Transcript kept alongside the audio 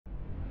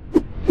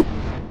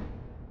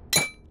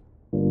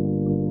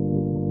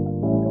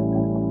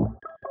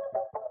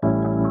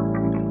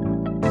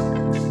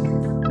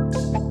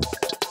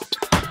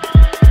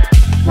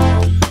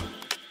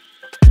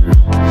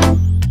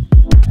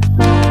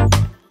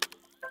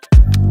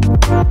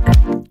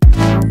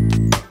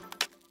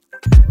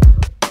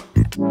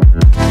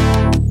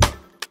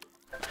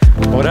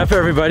What up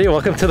everybody,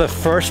 welcome to the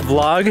first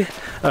vlog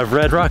of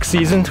Red Rock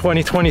season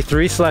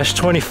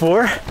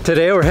 2023/24.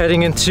 Today we're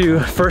heading into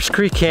First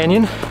Creek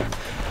Canyon.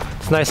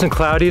 It's nice and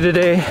cloudy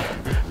today.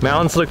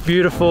 Mountains look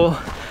beautiful.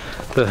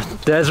 The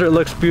desert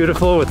looks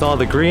beautiful with all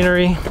the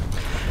greenery.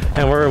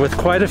 And we're with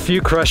quite a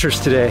few crushers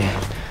today.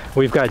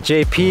 We've got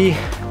JP,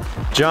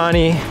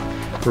 Johnny,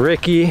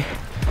 Ricky,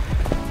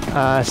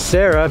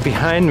 Sarah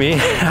behind me.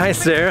 Hi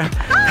Sarah.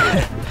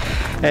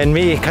 And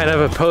me, kind of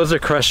a poser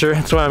crusher.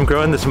 That's why I'm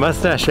growing this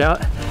mustache out.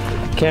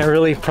 Can't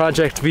really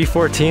project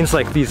V14s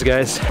like these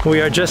guys.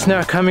 We are just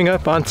now coming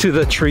up onto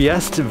the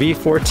Trieste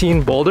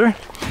V14 Boulder.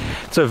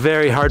 It's a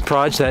very hard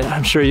proj that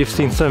I'm sure you've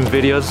seen some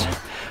videos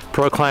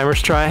pro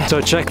climbers try. So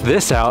check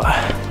this out.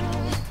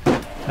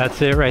 That's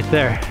it right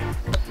there.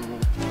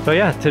 So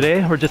yeah,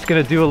 today we're just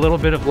gonna do a little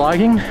bit of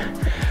vlogging.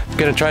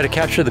 Gonna try to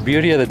capture the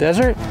beauty of the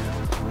desert.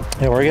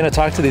 And we're gonna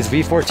talk to these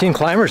V14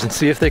 climbers and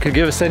see if they could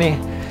give us any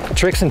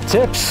tricks and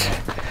tips.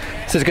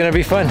 This is gonna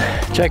be fun.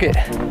 Check it.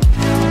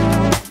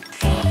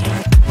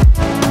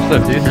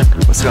 What's up, dude?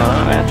 What's going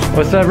on, man?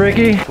 What's up,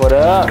 Ricky? What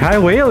up? Kai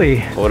Whaley.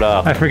 What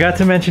up? I forgot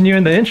to mention you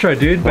in the intro,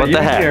 dude. But What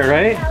the heck? You're here,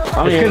 right?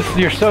 I'm here. Because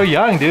you're so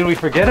young, dude. We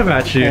forget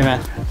about you. Hey,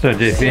 man. So,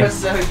 JP. You're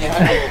so young.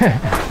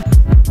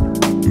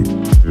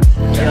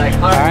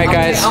 All right,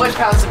 guys. How much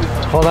pounds have we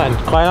put? Hold on.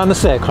 Quiet on the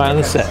set. Quiet on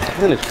the set.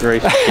 Goodness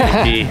gracious,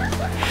 JP.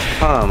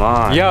 Come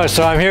on. Yo,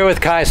 so I'm here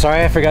with Kai.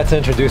 Sorry I forgot to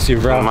introduce you,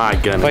 bro. Oh my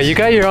goodness. But you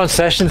got your own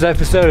sessions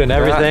episode and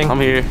everything. Yeah,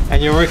 I'm here.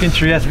 And you're working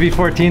Trieste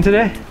V14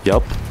 today?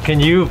 Yup. Can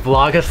you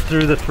vlog us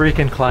through the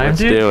freaking climb, Let's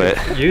dude? do it.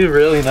 You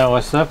really know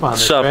what's up on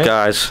this, What's up, right?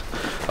 guys?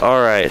 All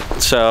right,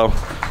 so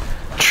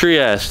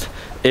Trieste,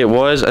 it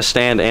was a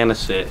stand and a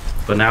sit,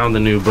 but now in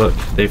the new book,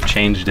 they've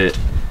changed it.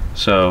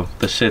 So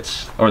the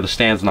sits, or the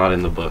stand's not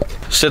in the book.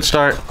 Sit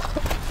start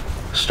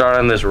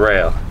on this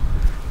rail.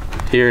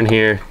 Here and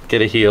here,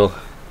 get a heel.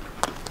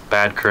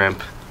 Bad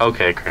crimp,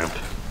 okay crimp.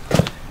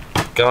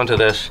 Go into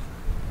this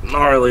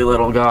gnarly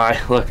little guy,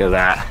 look at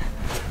that.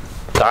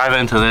 Dive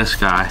into this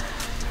guy.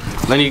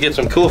 Then you get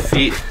some cool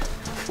feet,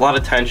 a lot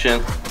of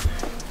tension.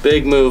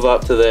 Big move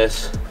up to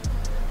this.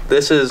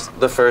 This is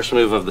the first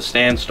move of the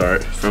stand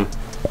start, from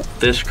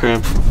this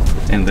crimp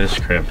and this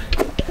crimp.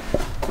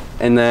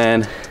 And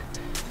then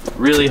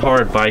really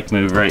hard bike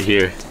move right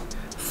here.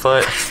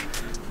 Foot,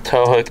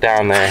 toe hook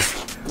down there.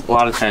 A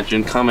lot of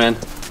tension, come in,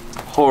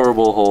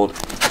 horrible hold.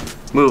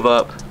 Move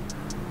up,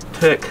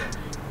 tick,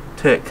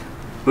 tick,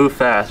 move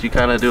fast. You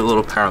kind of do a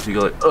little pounce. You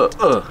go like,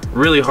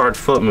 Really hard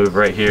foot move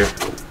right here.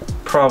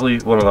 Probably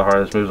one of the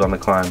hardest moves on the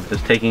climb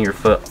is taking your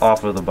foot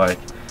off of the bike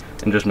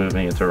and just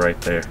moving it to right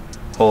there.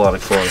 Whole lot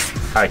of core.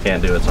 I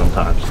can't do it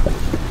sometimes.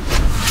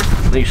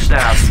 Then you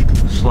stab,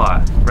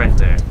 slot, right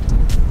there.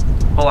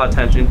 Whole lot of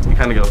tension. You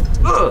kind of go,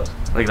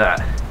 like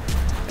that.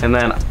 And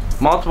then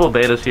multiple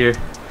betas here.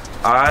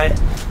 I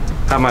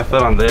have my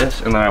foot on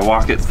this and then I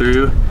walk it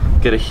through.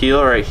 Get a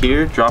heel right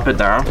here, drop it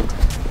down,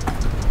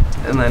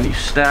 and then you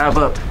stab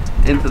up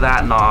into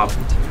that knob.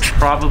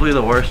 Probably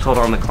the worst hold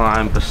on the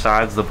climb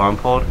besides the bump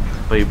hold,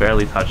 but you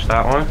barely touch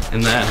that one.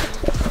 And then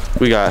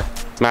we got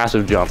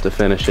massive jump to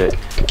finish it.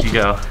 You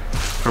go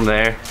from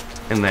there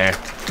and there.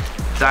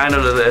 Dyno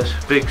to this,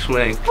 big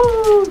swing.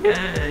 Woo,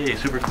 yay,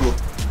 super cool.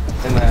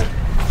 And then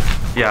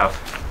you have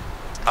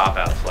top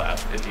out slab,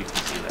 if you can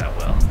see that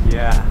well.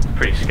 Yeah.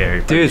 Pretty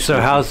scary. Dude, so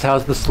how's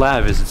the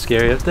slab? Is it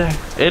scary up there?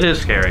 It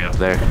is scary up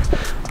there.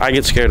 I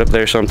get scared up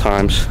there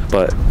sometimes,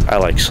 but I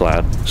like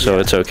slab, so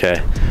it's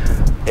okay.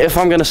 If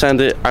I'm gonna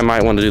send it, I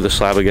might want to do the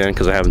slab again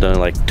because I haven't done it in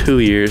like 2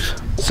 years.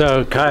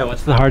 So Kai,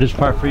 what's the hardest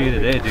part for you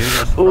today,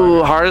 dude?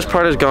 Ooh, hardest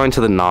part is going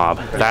to the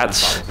knob.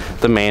 That's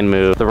the main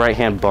move. The right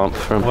hand bump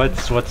from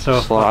What's so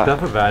slot. fucked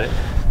up about it?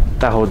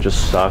 That hold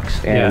just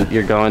sucks, and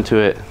you're going to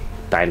it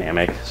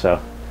dynamic, so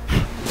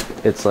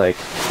it's like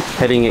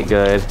hitting it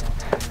good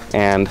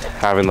and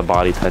having the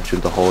body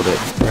tension to hold it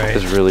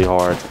is really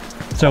hard.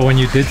 So when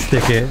you did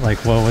stick it, like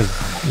what was,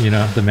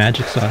 the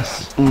magic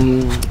sauce?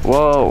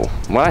 Whoa,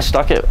 when I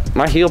stuck it,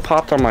 my heel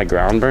popped on my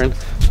ground burn,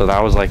 so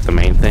that was like the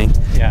main thing.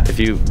 Yeah. If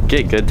you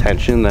get good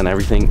tension, then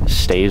everything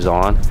stays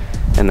on,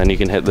 and then you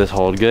can hit this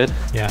hold good.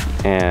 Yeah.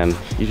 And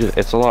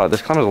it's a lot,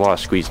 this climb is a lot of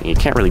squeezing. You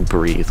can't really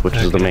breathe, which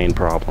is the main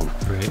problem.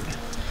 Right.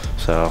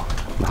 So.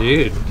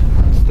 Dude,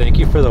 thank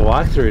you for the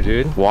walkthrough,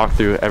 dude. Walk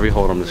through every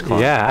hold on this climb.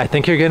 Yeah, I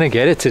think you're gonna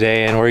get it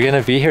today, and we're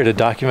gonna be here to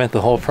document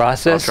the whole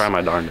process. I'll try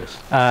my darndest.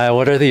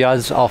 What are the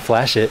odds I'll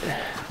flash it?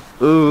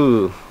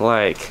 Ooh,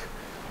 like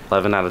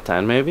 11 out of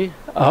 10 maybe?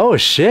 Oh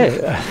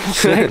shit.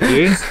 Sick,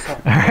 dude. All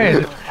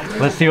right,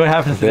 let's see what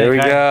happens today. There we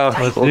go.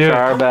 Let's we'll do try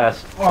it. our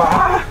best.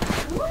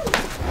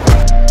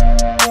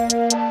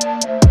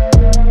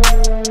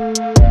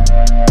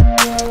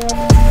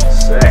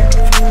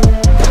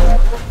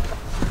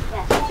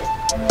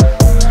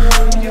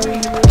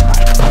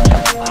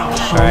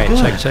 All right,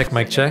 Check,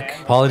 mic check.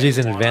 Apologies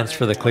in advance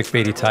for the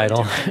clickbaity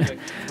title.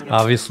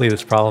 Obviously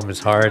this problem is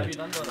hard,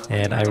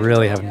 and I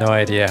really have no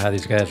idea how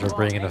these guys were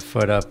bringing a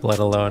foot up, let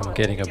alone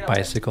getting a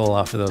bicycle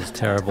off of those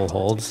terrible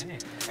holds.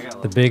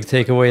 The big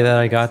takeaway that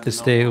I got this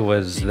day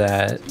was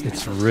that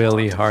it's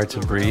really hard to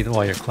breathe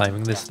while you're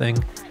climbing this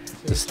thing.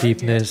 The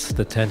steepness,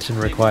 the tension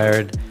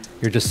required,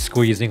 you're just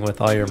squeezing with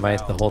all your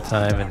might the whole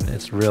time, and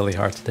it's really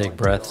hard to take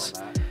breaths.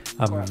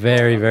 I'm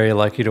very, very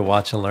lucky to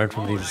watch and learn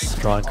from these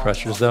strong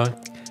crushers though,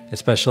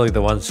 especially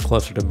the ones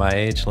closer to my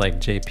age like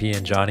JP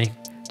and Johnny.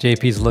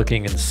 JP's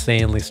looking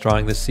insanely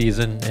strong this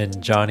season,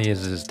 and Johnny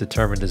is as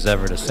determined as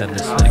ever to send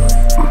this thing.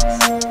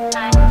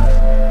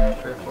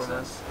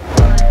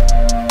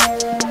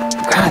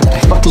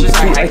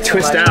 God, I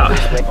twist out.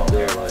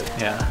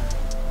 Yeah.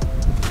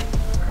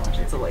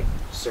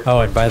 Oh,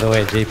 and by the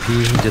way,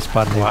 JP, he just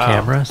bought a new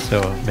camera,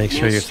 so make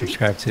sure you're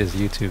subscribed to his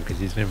YouTube because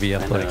he's going to be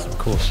uploading some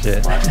cool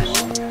shit.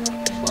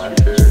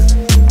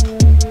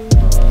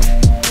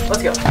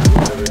 Let's go.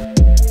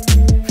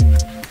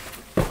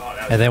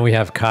 And then we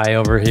have Kai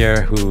over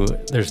here, who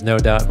there's no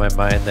doubt in my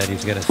mind that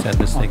he's going to send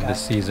this thing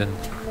this season.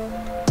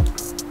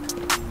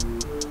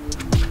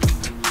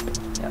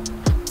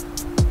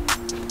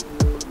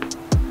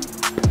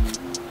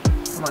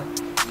 Come on.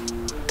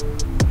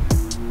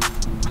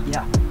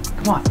 Yeah,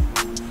 come on.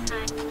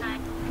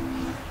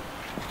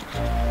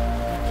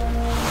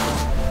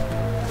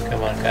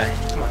 Come on, Kai.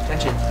 Come on,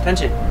 tension,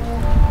 tension.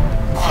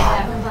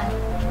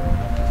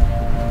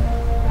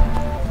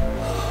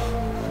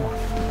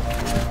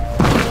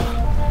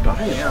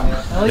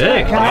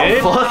 Dick,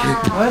 dude.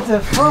 What the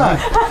fuck?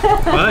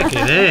 Fucking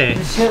A.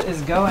 This shit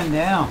is going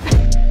down.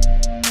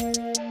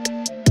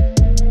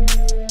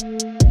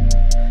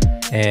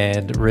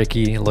 And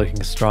Ricky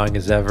looking strong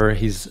as ever.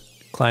 He's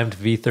climbed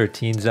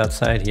V13s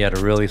outside. He had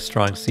a really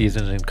strong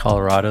season in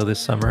Colorado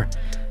this summer.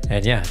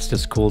 And yeah, it's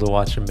just cool to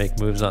watch him make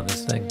moves on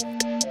this thing.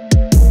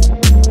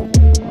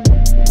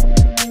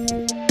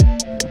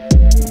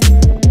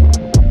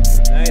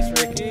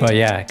 But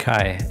yeah,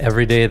 Kai,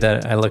 every day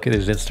that I look at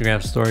his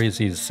Instagram stories,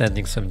 he's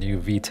sending some new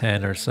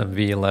V10 or some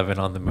V11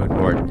 on the moon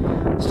board.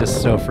 It's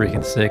just so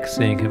freaking sick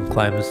seeing him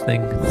climb this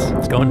thing.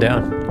 It's going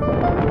down.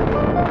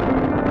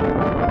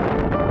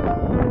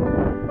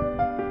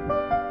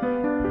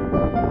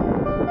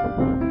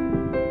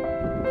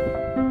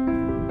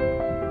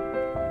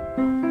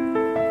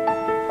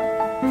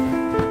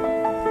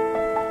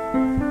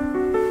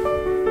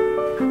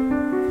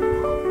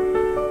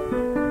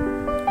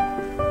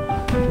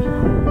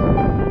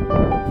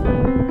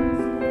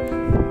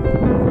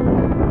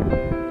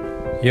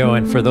 Yo,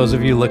 and for those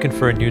of you looking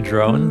for a new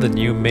drone, the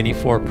new Mini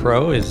 4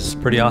 Pro is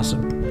pretty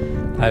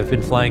awesome. I've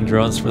been flying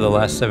drones for the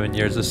last 7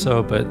 years or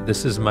so, but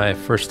this is my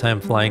first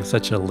time flying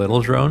such a little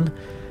drone,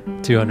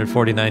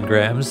 249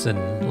 grams,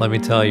 and let me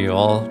tell you,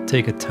 I'll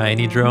take a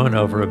tiny drone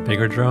over a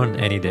bigger drone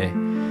any day.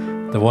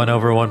 The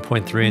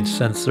 1/1.3-inch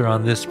sensor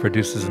on this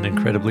produces an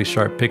incredibly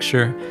sharp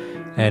picture,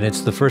 and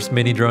it's the first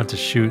mini drone to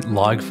shoot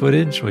log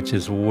footage, which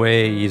is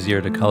way easier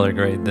to color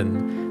grade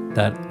than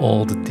that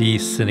old D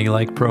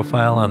Cine-like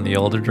profile on the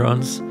older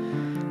drones.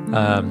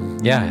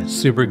 Yeah,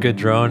 super good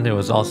drone. It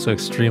was also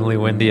extremely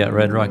windy at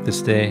Red Rock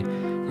this day,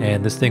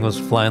 and this thing was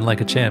flying like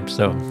a champ,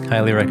 so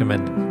highly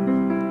recommend it.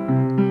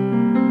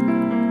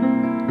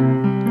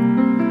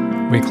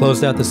 We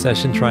closed out the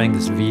session trying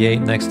this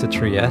V8 next to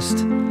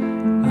Trieste.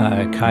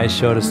 Kai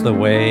showed us the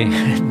way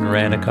and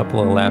ran a couple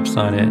of laps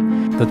on it.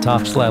 The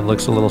top slab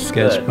looks a little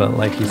sketch, but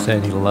like he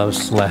said, he loves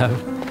slab.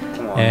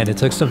 And it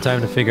took some time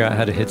to figure out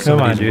how to hit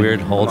some of these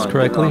weird holds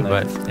correctly,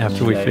 but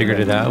after we figured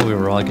it out, we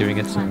were all giving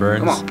it some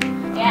burns.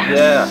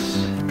 Yeah.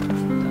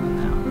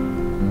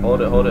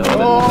 Hold it, hold it,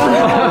 hold it. Oh,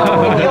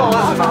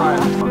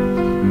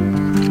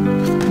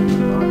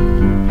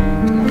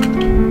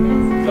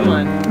 Come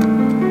on.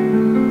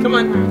 Come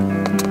on.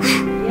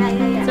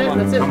 Yeah.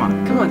 That's it. Come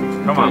on. Come on.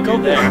 Come on. Go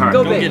big.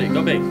 Go big. Get it.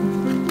 Go big.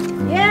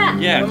 Yeah.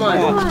 Yeah. Come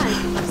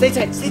on. Stay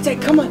tight. Stay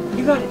tight. Come on.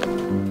 You got it.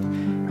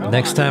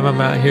 Next time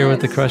I'm out here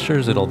with the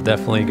crushers, it'll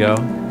definitely go.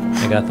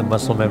 I got the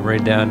muscle memory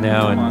down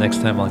now, and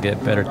next time I'll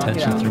get better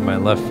tension through my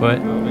left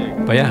foot.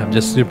 But yeah, I'm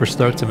just super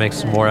stoked to make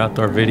some more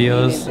outdoor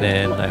videos,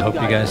 and I hope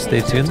you guys stay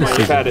tuned this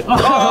season.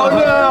 Oh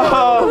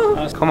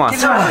no! Come on.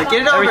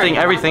 Get it over.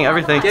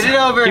 Everything. Get it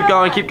over.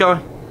 Keep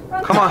going.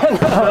 Come on.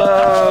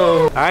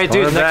 All right,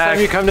 dude, next back.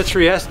 time you come to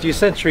Trieste, you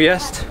send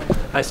Trieste,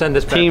 I send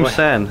this back. Team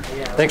send.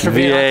 Thanks for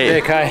being on V8.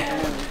 today, Kai.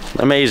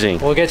 Amazing.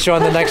 We'll get you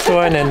on the next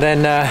one, and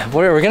then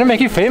we're gonna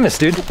make you famous,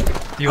 dude.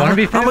 You want to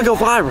be famous? I'm gonna go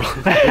viral.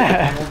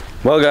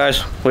 Well,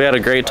 guys, we had a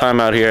great time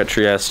out here at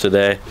Trieste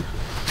today.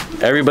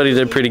 Everybody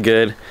did pretty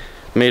good,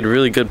 made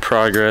really good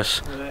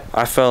progress.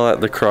 I fell at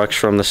the crux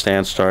from the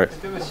stand start.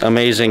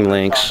 Amazing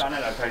links.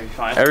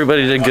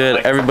 Everybody did good.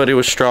 Everybody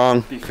was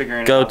strong.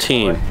 Go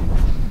team.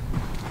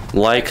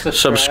 Like,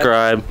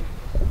 subscribe,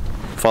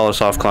 follow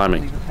Soft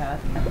Climbing.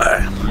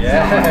 Bye.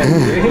 Yeah,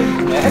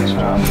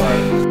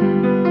 dude.